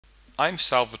I'm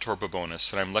Salvatore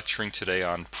Babones, and I'm lecturing today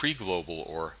on pre-global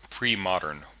or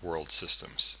pre-modern world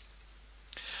systems.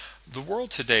 The world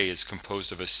today is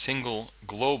composed of a single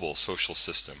global social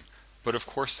system, but of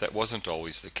course that wasn't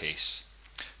always the case.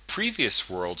 Previous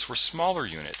worlds were smaller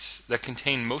units that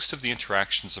contained most of the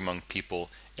interactions among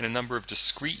people in a number of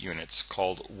discrete units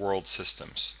called world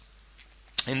systems.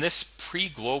 In this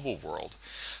pre-global world,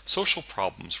 social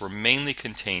problems were mainly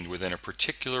contained within a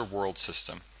particular world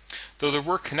system, though there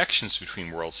were connections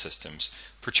between world systems,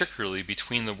 particularly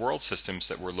between the world systems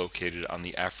that were located on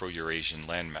the Afro-Eurasian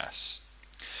landmass.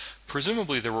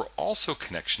 Presumably there were also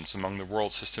connections among the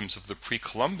world systems of the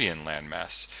pre-Columbian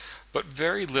landmass, but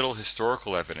very little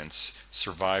historical evidence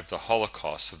survived the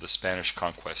Holocaust of the Spanish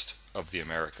conquest of the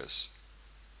Americas.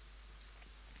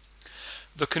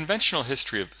 The conventional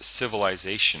history of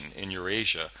civilization in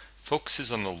Eurasia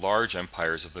focuses on the large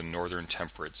empires of the northern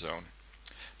temperate zone.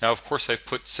 Now, of course, I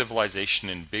put civilization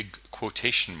in big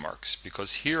quotation marks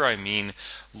because here I mean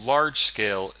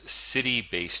large-scale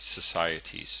city-based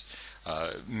societies.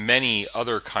 Many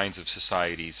other kinds of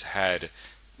societies had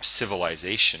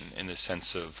civilization in the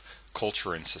sense of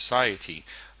culture and society,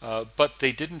 but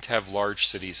they didn't have large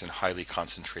cities and highly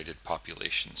concentrated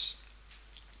populations.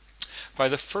 By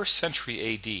the 1st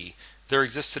century AD, there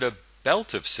existed a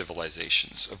belt of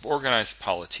civilizations, of organized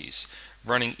polities,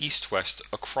 running east-west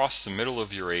across the middle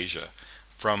of Eurasia,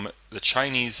 from the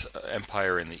Chinese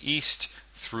Empire in the east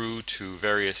through to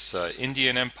various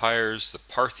Indian empires, the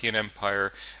Parthian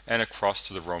Empire, and across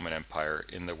to the Roman Empire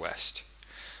in the west.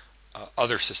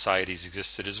 Other societies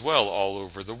existed as well all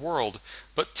over the world,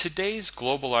 but today's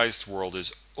globalized world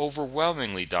is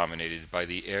overwhelmingly dominated by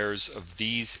the heirs of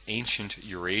these ancient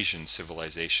Eurasian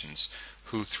civilizations,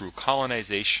 who through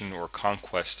colonization or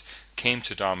conquest came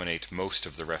to dominate most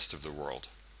of the rest of the world.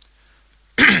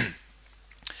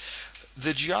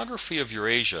 The geography of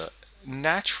Eurasia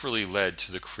naturally led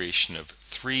to the creation of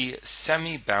three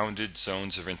semi-bounded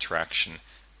zones of interaction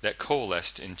that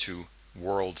coalesced into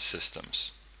world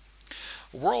systems.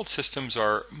 World systems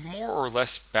are more or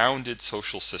less bounded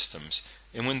social systems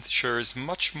in which there is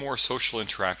much more social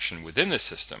interaction within the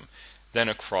system than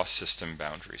across system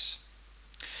boundaries.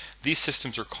 These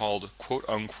systems are called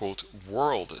quote-unquote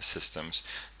world systems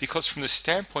because from the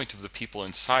standpoint of the people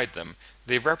inside them,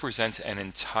 they represent an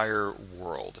entire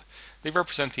world. They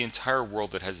represent the entire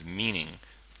world that has meaning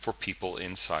for people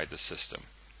inside the system.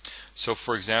 So,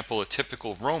 for example, a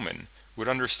typical Roman would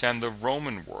understand the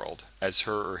Roman world as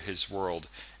her or his world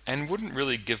and wouldn't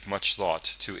really give much thought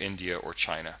to India or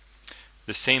China.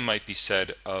 The same might be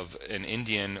said of an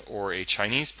Indian or a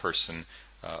Chinese person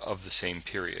of the same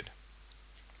period.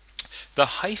 The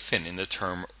hyphen in the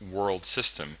term world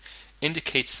system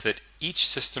indicates that each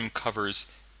system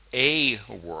covers a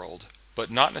world,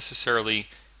 but not necessarily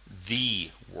the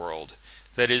world.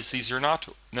 That is, these are not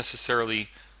necessarily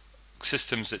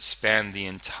systems that span the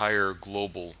entire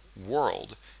global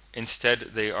world. Instead,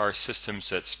 they are systems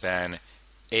that span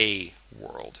a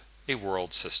world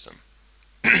system.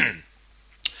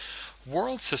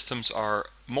 World systems are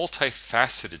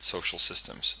multifaceted social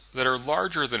systems that are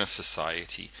larger than a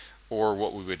society, or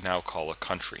what we would now call a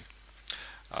country.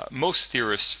 Most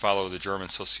theorists follow the German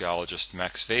sociologist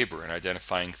Max Weber in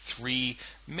identifying three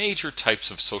major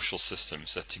types of social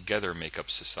systems that together make up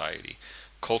society: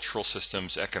 cultural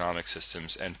systems, economic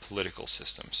systems, and political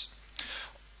systems.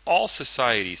 All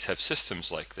societies have systems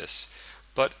like this,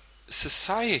 but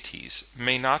societies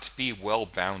may not be well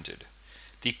bounded.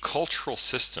 The cultural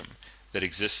system that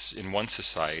exists in one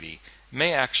society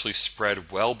may actually spread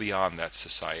well beyond that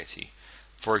society.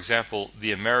 For example,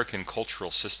 the American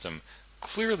cultural system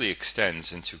clearly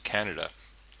extends into Canada,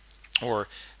 or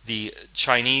the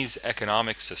Chinese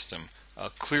economic system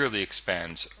clearly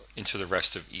expands into the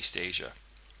rest of East Asia.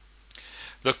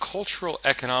 The cultural,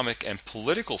 economic, and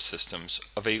political systems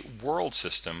of a world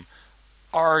system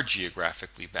are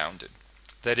geographically bounded.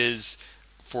 That is,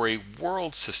 for a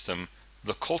world system,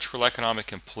 the cultural,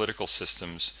 economic, and political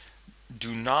systems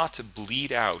do not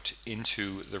bleed out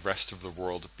into the rest of the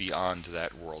world beyond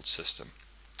that world system.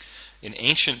 In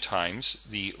ancient times,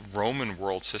 the Roman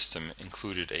world system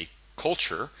included a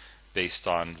culture based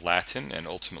on Latin and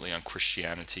ultimately on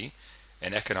Christianity,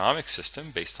 an economic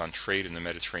system based on trade in the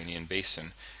Mediterranean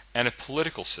basin, and a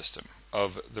political system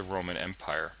of the Roman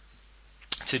Empire.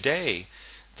 Today,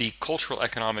 the cultural,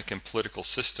 economic, and political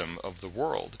system of the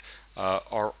world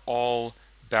are all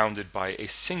bounded by a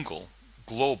single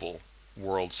global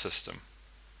world system.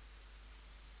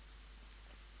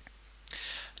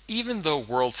 Even though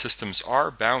world systems are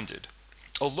bounded,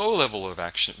 a low level of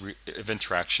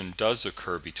interaction does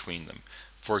occur between them.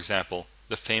 For example,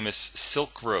 the famous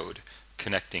Silk Road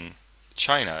connecting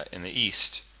China in the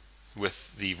east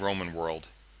with the Roman world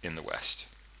in the west.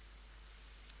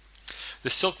 The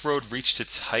Silk Road reached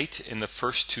its height in the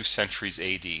first 2 centuries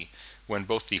AD, when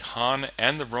both the Han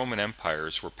and the Roman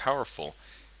empires were powerful,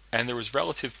 and there was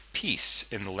relative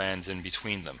peace in the lands in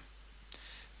between them.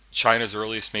 China's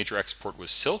earliest major export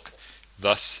was silk,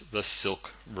 thus the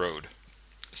Silk Road.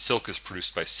 Silk is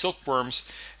produced by silkworms,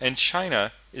 and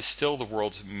China is still the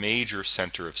world's major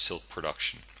center of silk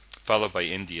production, followed by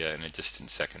India in a distant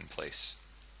second place.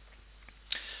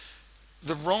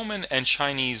 The Roman and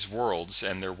Chinese worlds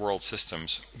and their world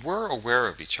systems were aware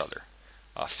of each other.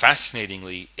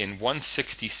 Fascinatingly, in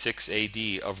 166 AD,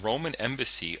 a Roman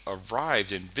embassy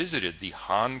arrived and visited the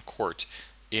Han court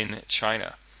in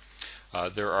China.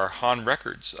 There are Han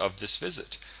records of this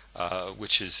visit,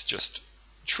 which is just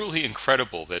truly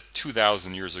incredible that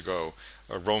 2,000 years ago,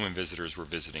 Roman visitors were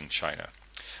visiting China.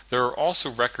 There are also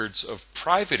records of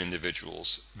private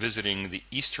individuals visiting the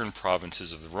eastern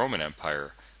provinces of the Roman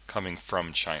Empire coming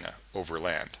from China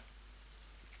overland.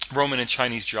 Roman and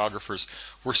Chinese geographers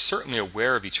were certainly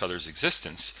aware of each other's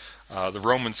existence. The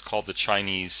Romans called the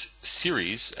Chinese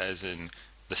Ceres, as in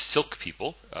the silk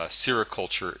people.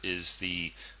 Sericulture is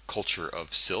the culture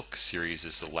of silk. Ceres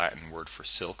is the Latin word for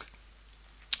silk.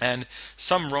 And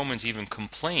some Romans even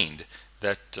complained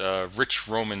that rich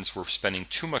Romans were spending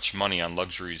too much money on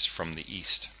luxuries from the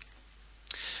East.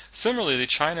 Similarly,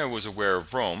 China was aware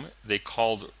of Rome. They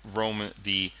called Rome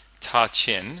the Ta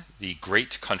Qin, the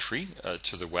great country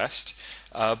to the west,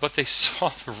 but they saw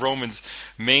the Romans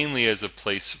mainly as a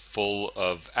place full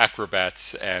of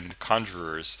acrobats and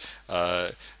conjurers.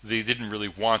 They didn't really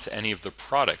want any of the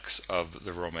products of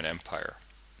the Roman Empire.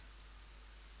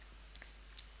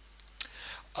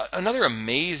 Another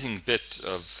amazing bit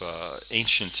of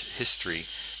ancient history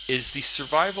is the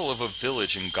survival of a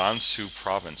village in Gansu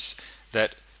province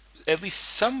that at least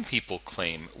some people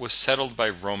claim was settled by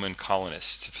Roman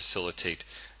colonists to facilitate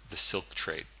the silk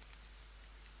trade.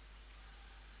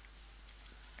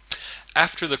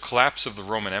 After the collapse of the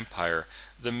Roman Empire,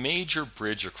 the major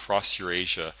bridge across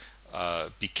Eurasia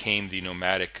became the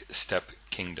nomadic steppe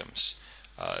kingdoms.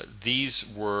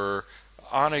 These were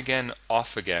on again,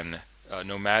 off again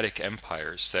nomadic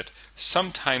empires that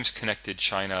sometimes connected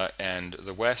China and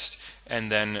the West,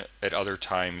 and then at other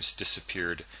times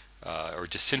disappeared or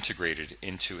disintegrated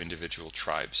into individual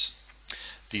tribes.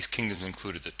 These kingdoms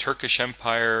included the Turkish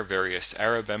Empire, various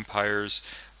Arab empires,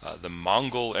 the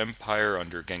Mongol Empire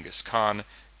under Genghis Khan,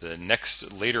 the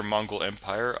next later Mongol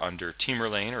Empire under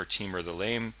Timur-Lane or Timur the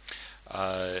Lame.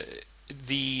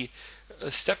 The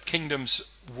steppe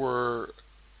kingdoms were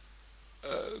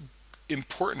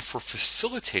important for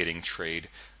facilitating trade,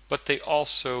 but they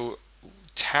also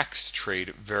taxed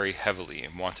trade very heavily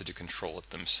and wanted to control it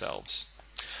themselves.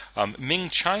 Ming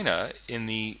China in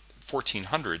the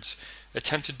 1400s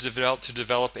attempted to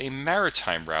develop a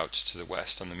maritime route to the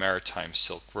west on the maritime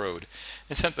Silk Road,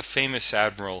 and sent the famous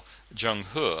Admiral Zheng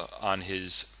He on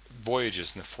his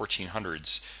voyages in the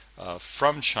 1400s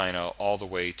from China all the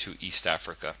way to East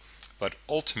Africa. But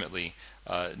ultimately,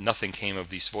 nothing came of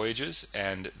these voyages,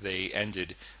 and they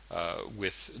ended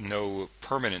with no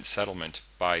permanent settlement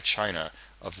by China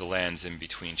of the lands in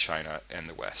between China and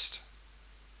the West.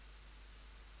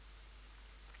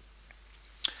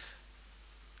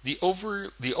 The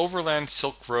overland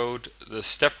Silk Road, the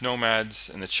steppe nomads,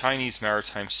 and the Chinese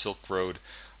maritime Silk Road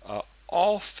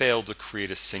all failed to create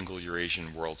a single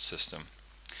Eurasian world system.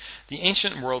 The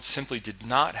ancient world simply did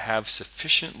not have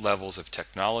sufficient levels of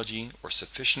technology or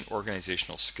sufficient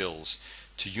organizational skills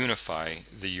to unify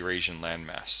the Eurasian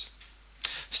landmass.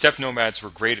 Steppe nomads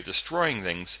were great at destroying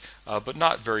things, but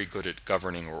not very good at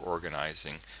governing or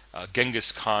organizing.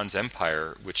 Genghis Khan's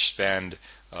empire, which spanned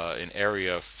an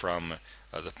area from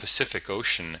the Pacific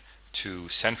Ocean to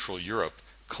Central Europe,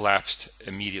 collapsed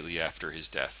immediately after his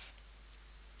death.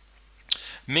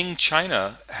 Ming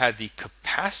China had the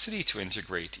capacity to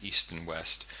integrate East and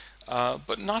West,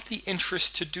 but not the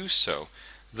interest to do so.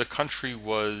 The country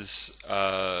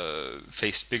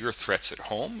faced bigger threats at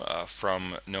home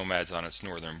from nomads on its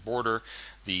northern border.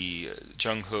 The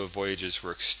Zheng He voyages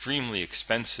were extremely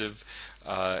expensive,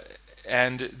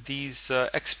 and these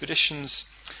expeditions,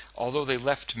 although they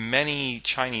left many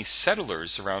Chinese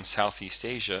settlers around Southeast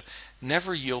Asia,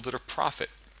 never yielded a profit.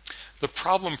 The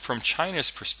problem from China's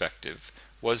perspective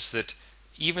was that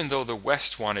even though the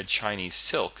West wanted Chinese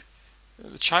silk,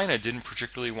 China didn't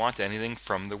particularly want anything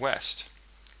from the West.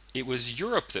 It was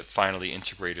Europe that finally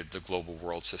integrated the global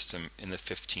world system in the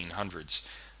 1500s,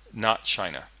 not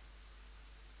China.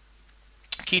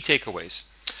 Key takeaways.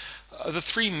 The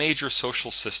three major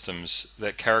social systems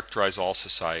that characterize all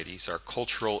societies are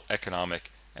cultural,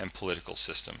 economic, and political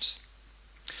systems.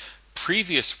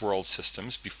 Previous world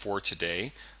systems before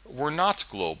today were not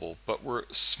global, but were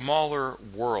smaller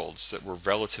worlds that were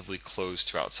relatively closed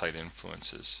to outside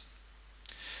influences.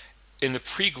 In the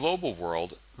pre-global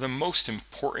world, the most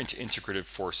important integrative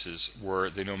forces were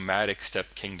the nomadic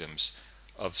steppe kingdoms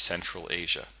of Central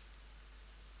Asia.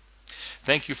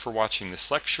 Thank you for watching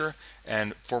this lecture,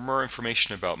 and for more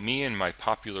information about me and my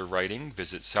popular writing,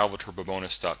 visit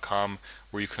salvatorebabones.com,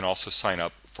 where you can also sign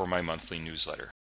up for my monthly newsletter.